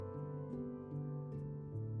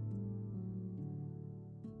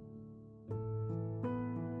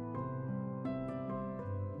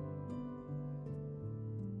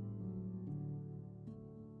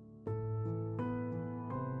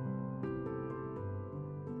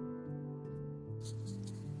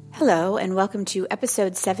Hello, and welcome to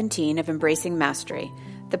episode 17 of Embracing Mastery,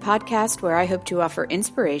 the podcast where I hope to offer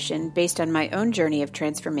inspiration based on my own journey of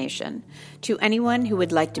transformation to anyone who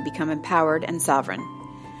would like to become empowered and sovereign.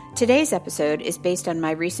 Today's episode is based on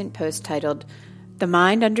my recent post titled, "The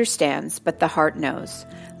Mind Understands, but the Heart Knows.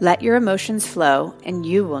 Let your emotions flow, and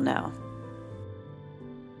you will know."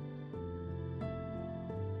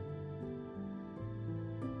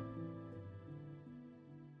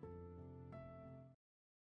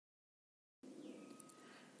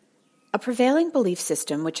 A prevailing belief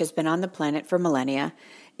system which has been on the planet for millennia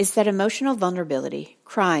is that emotional vulnerability,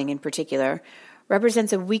 crying in particular,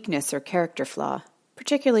 represents a weakness or character flaw,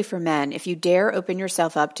 particularly for men if you dare open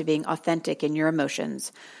yourself up to being authentic in your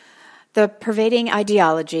emotions. The pervading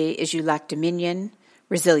ideology is you lack dominion,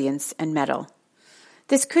 resilience, and mettle.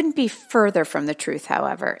 This couldn't be further from the truth,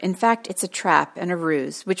 however. In fact, it's a trap and a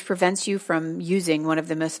ruse which prevents you from using one of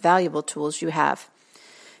the most valuable tools you have.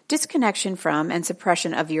 Disconnection from and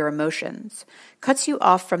suppression of your emotions cuts you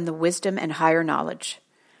off from the wisdom and higher knowledge,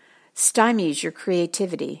 stymies your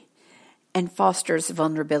creativity, and fosters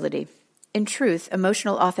vulnerability. In truth,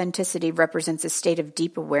 emotional authenticity represents a state of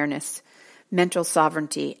deep awareness, mental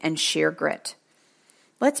sovereignty, and sheer grit.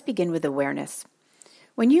 Let's begin with awareness.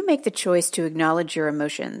 When you make the choice to acknowledge your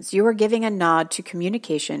emotions, you are giving a nod to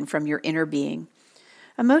communication from your inner being.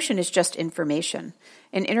 Emotion is just information,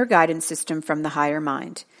 an inner guidance system from the higher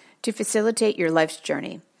mind, to facilitate your life's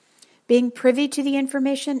journey. Being privy to the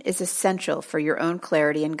information is essential for your own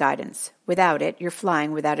clarity and guidance. Without it, you're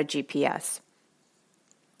flying without a GPS.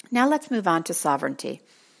 Now let's move on to sovereignty.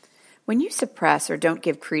 When you suppress or don't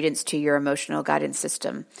give credence to your emotional guidance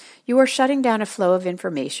system, you are shutting down a flow of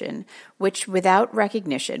information which, without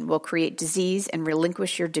recognition, will create disease and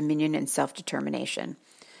relinquish your dominion and self-determination.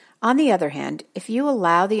 On the other hand, if you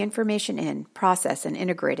allow the information in, process, and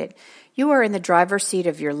integrate it, you are in the driver's seat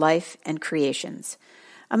of your life and creations.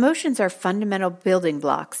 Emotions are fundamental building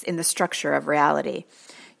blocks in the structure of reality.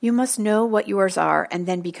 You must know what yours are and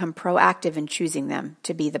then become proactive in choosing them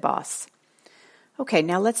to be the boss. Okay,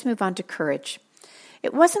 now let's move on to courage.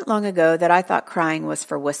 It wasn't long ago that I thought crying was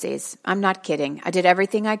for wussies. I'm not kidding. I did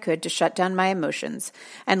everything I could to shut down my emotions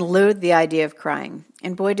and loathed the idea of crying.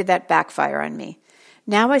 And boy, did that backfire on me.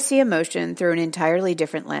 Now I see emotion through an entirely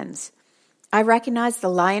different lens. I recognize the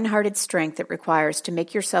lion-hearted strength it requires to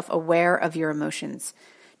make yourself aware of your emotions,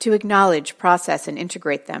 to acknowledge, process, and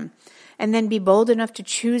integrate them, and then be bold enough to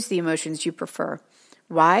choose the emotions you prefer.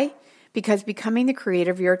 Why? Because becoming the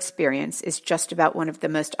creator of your experience is just about one of the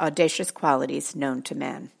most audacious qualities known to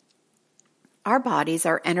man. Our bodies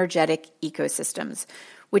are energetic ecosystems,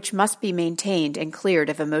 which must be maintained and cleared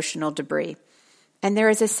of emotional debris. And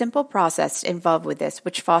there is a simple process involved with this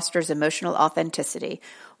which fosters emotional authenticity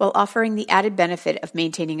while offering the added benefit of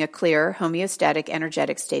maintaining a clear, homeostatic,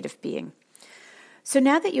 energetic state of being. So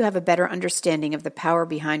now that you have a better understanding of the power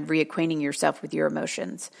behind reacquainting yourself with your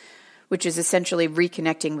emotions, which is essentially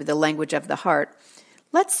reconnecting with the language of the heart,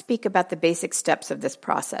 let's speak about the basic steps of this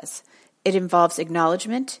process. It involves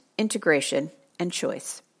acknowledgement, integration, and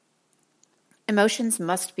choice. Emotions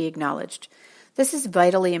must be acknowledged. This is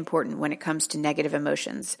vitally important when it comes to negative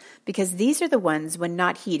emotions, because these are the ones, when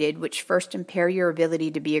not heeded, which first impair your ability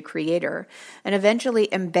to be a creator and eventually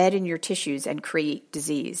embed in your tissues and create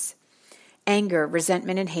disease. Anger,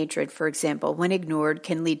 resentment, and hatred, for example, when ignored,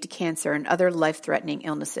 can lead to cancer and other life-threatening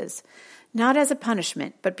illnesses. Not as a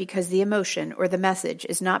punishment, but because the emotion or the message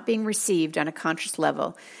is not being received on a conscious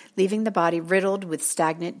level, leaving the body riddled with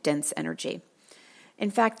stagnant, dense energy. In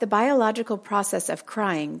fact, the biological process of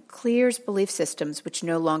crying clears belief systems which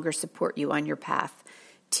no longer support you on your path.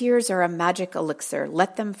 Tears are a magic elixir.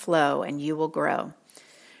 Let them flow and you will grow.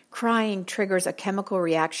 Crying triggers a chemical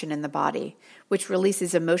reaction in the body, which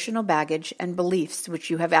releases emotional baggage and beliefs which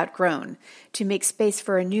you have outgrown to make space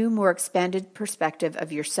for a new, more expanded perspective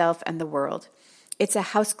of yourself and the world. It's a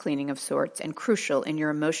house cleaning of sorts and crucial in your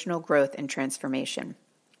emotional growth and transformation.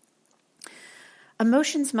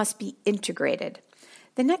 Emotions must be integrated.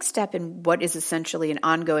 The next step in what is essentially an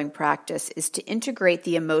ongoing practice is to integrate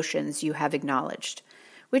the emotions you have acknowledged,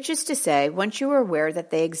 which is to say, once you are aware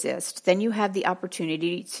that they exist, then you have the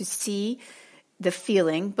opportunity to see the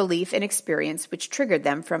feeling, belief, and experience which triggered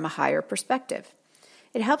them from a higher perspective.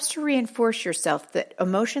 It helps to reinforce yourself that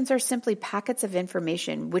emotions are simply packets of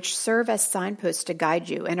information which serve as signposts to guide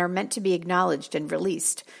you and are meant to be acknowledged and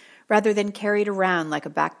released, rather than carried around like a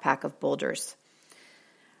backpack of boulders.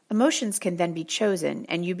 Emotions can then be chosen,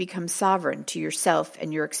 and you become sovereign to yourself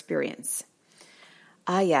and your experience.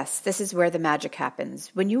 Ah, yes, this is where the magic happens.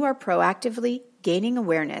 When you are proactively gaining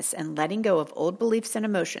awareness and letting go of old beliefs and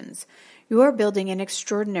emotions, you are building an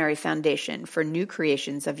extraordinary foundation for new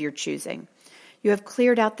creations of your choosing. You have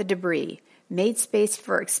cleared out the debris, made space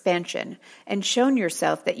for expansion, and shown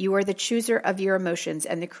yourself that you are the chooser of your emotions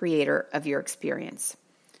and the creator of your experience.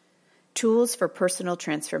 Tools for personal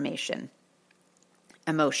transformation.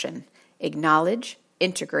 Emotion. Acknowledge,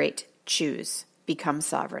 integrate, choose, become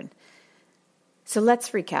sovereign. So let's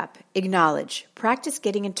recap. Acknowledge. Practice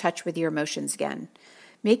getting in touch with your emotions again.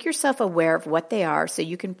 Make yourself aware of what they are so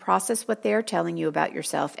you can process what they are telling you about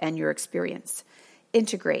yourself and your experience.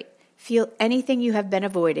 Integrate. Feel anything you have been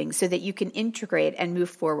avoiding so that you can integrate and move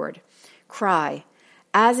forward. Cry,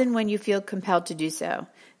 as and when you feel compelled to do so.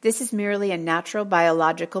 This is merely a natural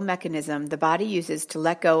biological mechanism the body uses to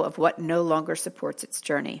let go of what no longer supports its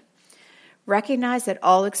journey. Recognize that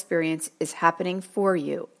all experience is happening for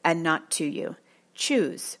you and not to you.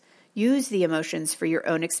 Choose. Use the emotions for your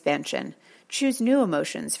own expansion. Choose new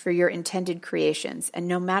emotions for your intended creations. And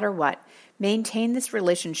no matter what, maintain this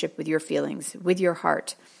relationship with your feelings, with your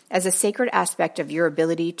heart, as a sacred aspect of your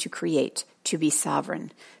ability to create, to be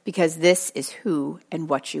sovereign, because this is who and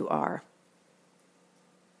what you are.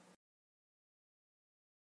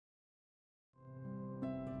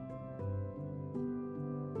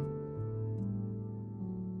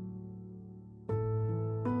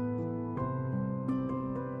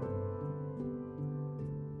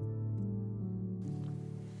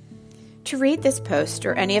 To read this post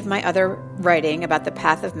or any of my other writing about the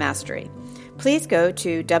path of mastery, please go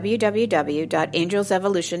to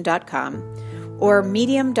www.angelsevolution.com or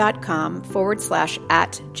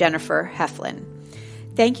medium.com/@JenniferHeflin.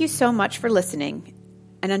 Thank you so much for listening,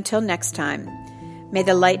 and until next time, may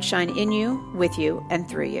the light shine in you, with you, and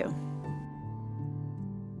through you.